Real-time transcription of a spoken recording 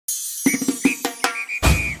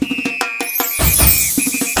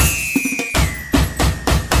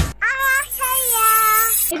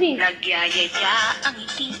Nagayaya ang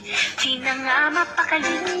ngiti, di na nga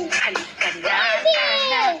mapakali. Halika na,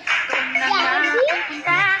 anak, doon na nga ang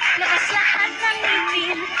punta. Labas lahat ng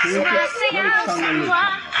ngipin, sumasayaw sa tuwa.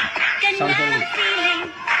 Ganyan ang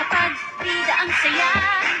feeling kapag bida ang saya.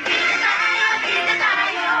 Bida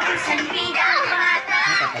tayo, minsan bida ang bata.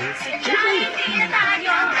 Sadya'y bida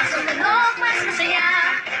tayo, mas tulog, mas masaya.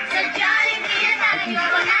 Sadya'y bida tayo,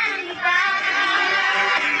 wala nang iba.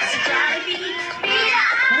 Sa Jollibee, bida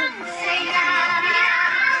ang saya.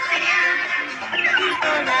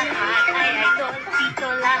 Dito lahat ay idol, dito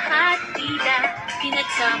lahat bida.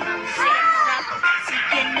 Pinagsamang sarap,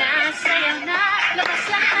 sige na, sayaw na. Labas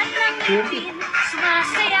lahat ng ngipin,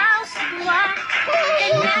 sumasayaw sa tuwa.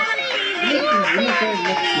 Ganyan ang feeling,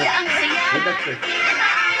 bida ang saya.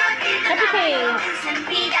 Bida tayo, minsan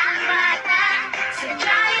bida ang bata.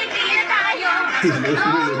 Sadya'y bida tayo, mas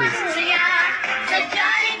tulog, mas masaya.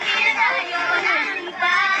 Sadya'y bida tayo, wala nang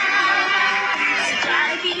iba. Sa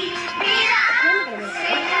Jollibee, bida ang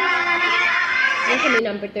saya. Yan kami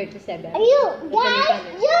number 37. Are you guys?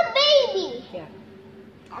 Your baby. Yeah.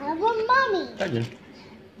 I want mommy. Kanya.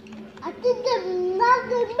 I think I'm not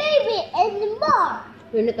a baby anymore.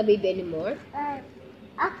 You're not a baby anymore?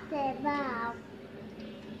 After now.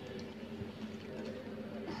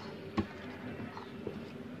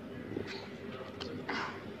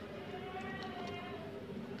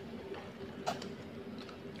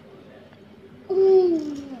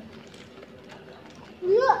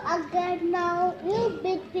 You again now, you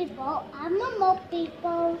big people, I'm a small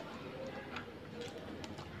people.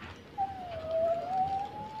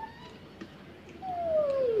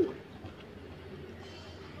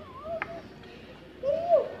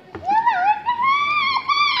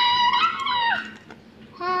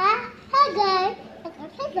 Hi guys,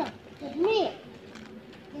 it's me.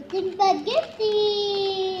 Eating spaghetti.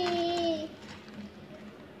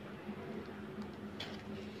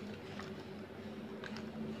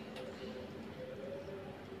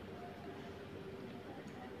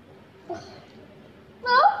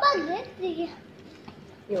 No spaghetti.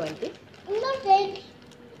 You want it? No thanks.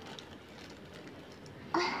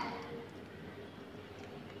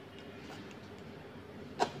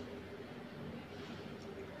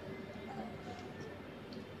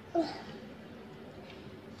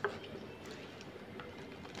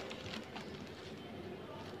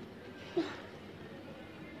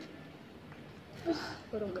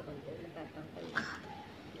 Puro mo konti. Natatangkal.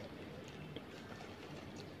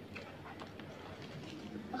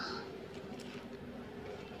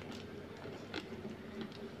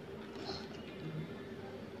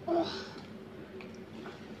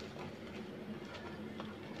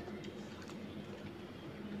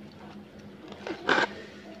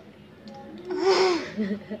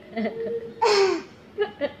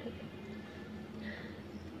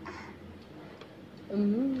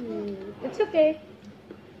 It's okay.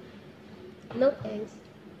 No thanks.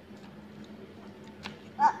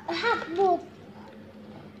 Half boot.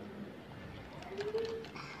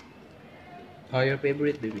 How your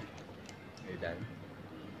favorite, baby? You're done.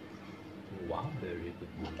 Wow, very good.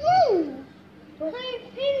 I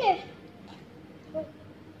finished.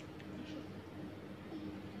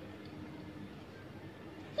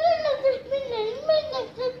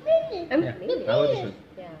 I'm Yeah. finished. How is it?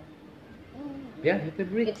 Yeah. Yeah, your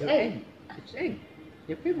favorite. It's your egg. It's egg.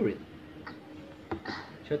 Your favorite.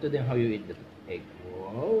 Show to them how you eat the egg.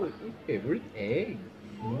 Wow, your favorite egg.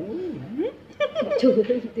 Two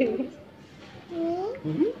things.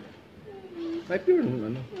 My favorite,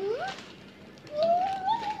 ano?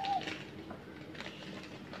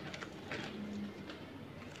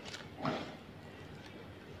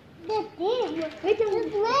 Wait a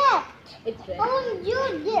minute. Wet. It's red. Oh, you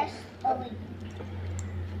this. Oh, wait.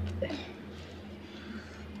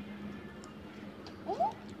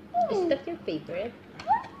 Is that your favorite?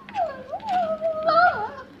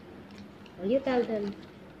 Will you tell them,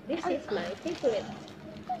 this is my favorite?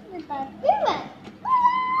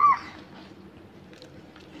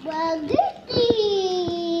 Spaghetti.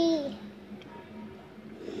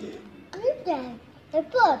 Okay. I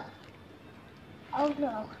put. Oh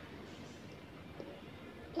no.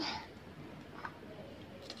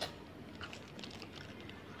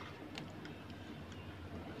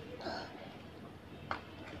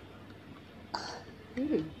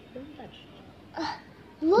 Don't touch.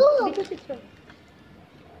 Look. Because it's wrong.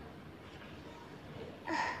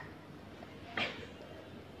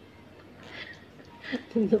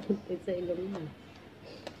 Napunta sa ilong mo.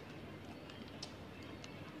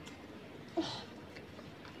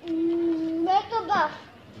 Make a buff.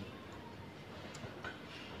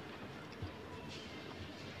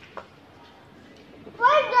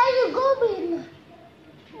 Why do you go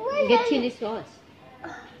get chili sauce.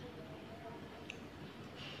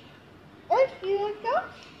 It's your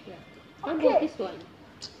sauce? Yeah. How about this one?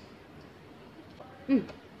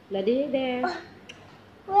 Daddy, there.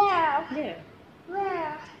 Where? There.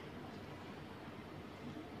 Where?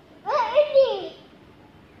 Where is he?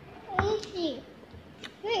 Where is he?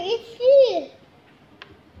 Where is he?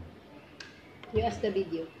 You ask the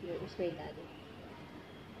video. Where's my daddy?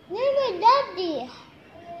 Where's my daddy?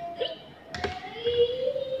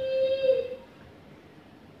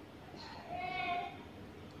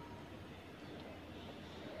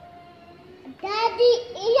 Daddy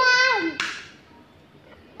Ian!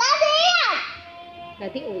 Daddy Ian!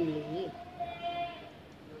 Daddy only.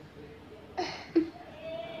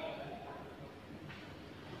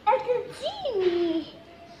 I can see me.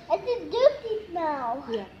 I can do this now.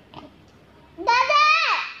 Yeah. Daddy!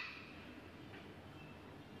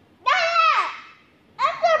 Daddy!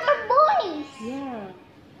 Answer my voice. Yeah.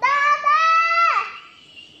 Daddy!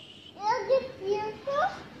 You get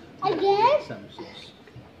serious? Again? Some sauce.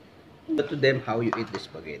 Show to them how you eat the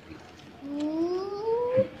spaghetti.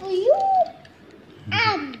 For you?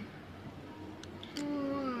 Mm.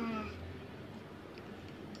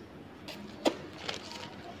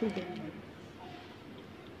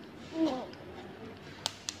 No.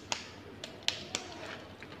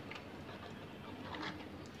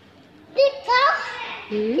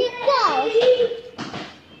 Pickles.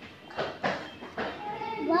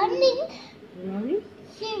 Running. Running?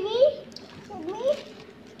 Siri.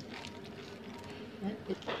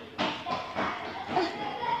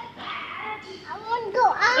 I want to go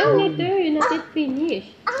Oh, out. later. You're not yet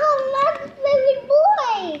finished. I'm not a baby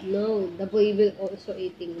boy. No, the boy will also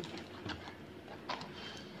eating.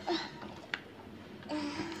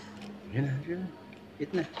 Yan na.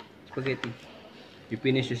 Eat na. Spaghetti. You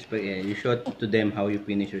finish your spaghetti. You show to them how you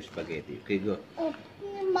finish your spaghetti. Okay, go.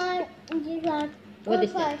 What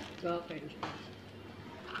is that? Raw French.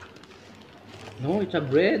 No, it's a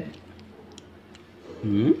bread.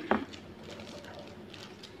 Hmm?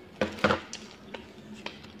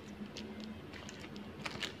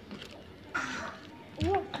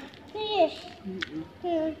 Look, fish.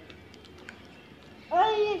 Here. Oh,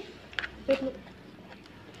 yes. Wait, look.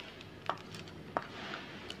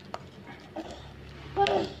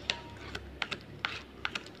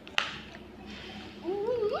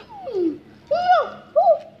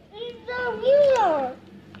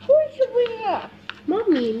 Who's the winner?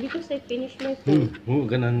 Mommy, because I finished my food. Who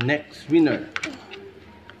gonna next winner?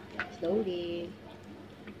 Slowly.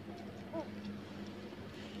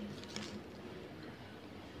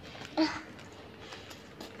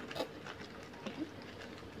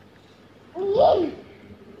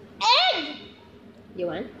 Egg! You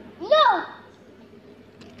want? No!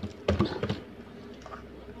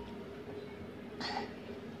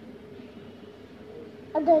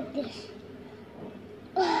 I got this.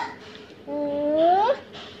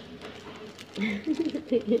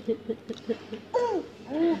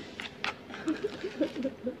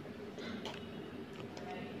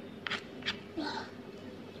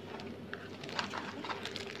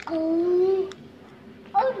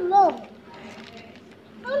 Oh no!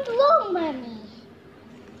 Oh no, mommy!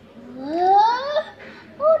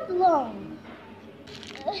 Oh no!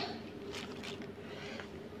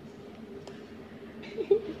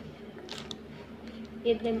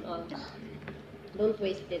 Eat them all. Don't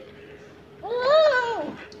waste it.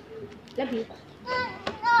 No! Love you.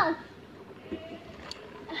 No!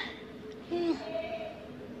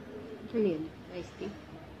 Ano yun? Iced tea?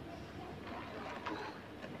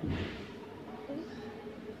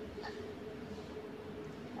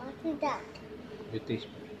 What is that? You taste.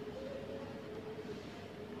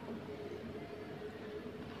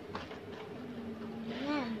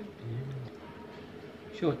 Yum.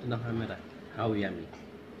 Show to the camera how yummy.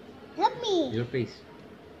 Help me! Your face.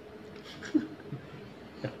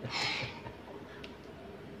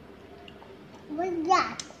 What's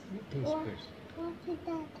that? Taste first. What is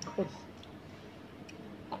that?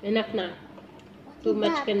 Enough na. What Too is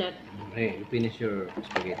much that? cannot. Hey, you finish your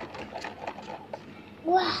spaghetti.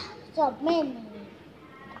 Wow, so many.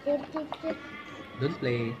 Dip, dip, dip, Don't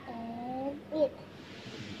play. and eat.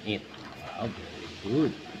 Eat. Wow, very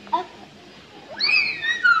good.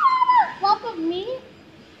 What of me?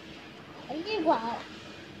 I did well.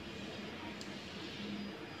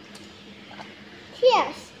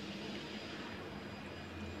 Cheers.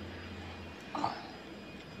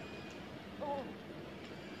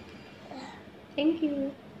 Thank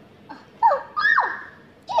you.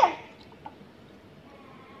 Cheers.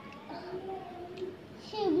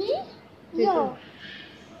 Should we? No.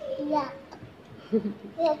 Yeah.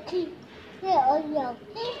 Yucky. No,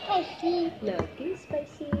 spicy. No, okay,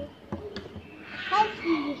 spicy.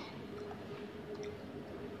 Spicy.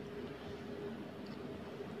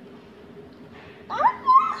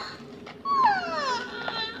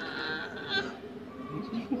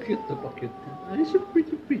 You're so cute, cute. You're so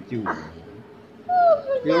pretty one.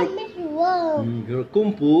 Oh, You're- my Miss Wow. You're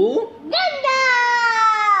Kung Fu. Ganda!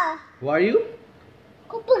 Who are you?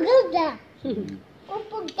 Kupaganda.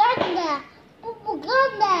 Kupaganda.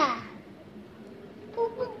 Kupaganda.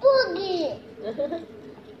 Kupubugi.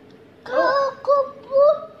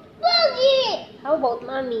 Kupubugi. How about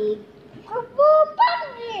mommy?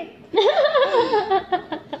 Kupubugi.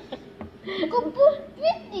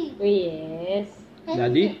 Kupubugi. Yes.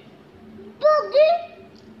 Daddy? Bugi.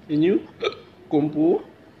 And you? Kung Fu?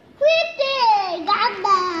 Pretty.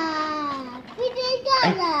 Ganda. Pretty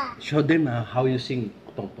ganda. Show them how you sing.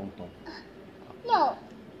 Tong tong tong. No.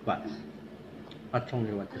 What? What song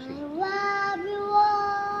you want to I sing? love you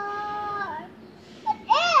all. What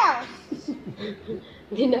else?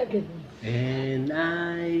 Hindi na ganun. And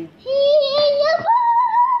I Hear your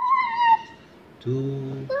voice. to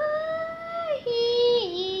He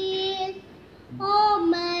is all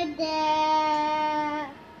my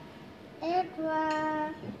dad. It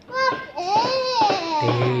was what else?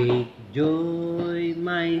 take joy,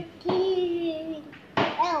 my King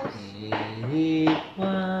else. it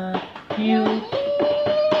what you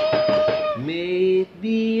may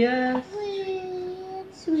be a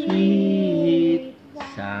sweet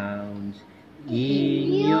sounds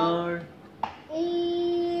in your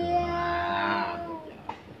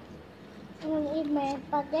I'm gonna eat my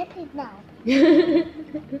spaghetti now.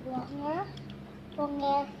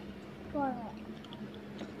 Ponge.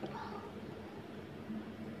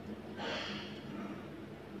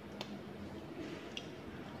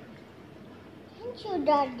 Thank you,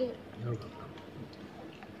 Daddy. You're welcome.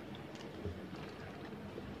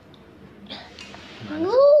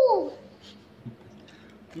 Ooh.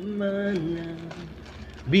 Mana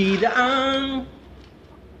bidang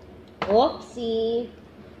Oopsie.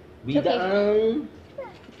 bidang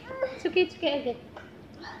It's okay, again.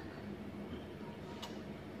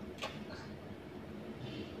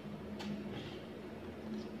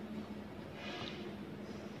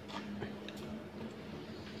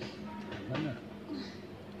 Mana?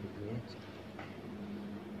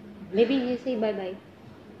 Maybe you say bye-bye.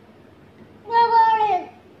 Bye-bye.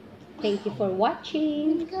 Thank you for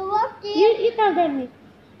watching. Thank you for watching. You tell them.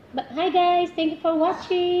 But hi guys, thank you for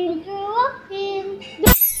watching. Thank you for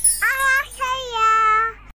watching.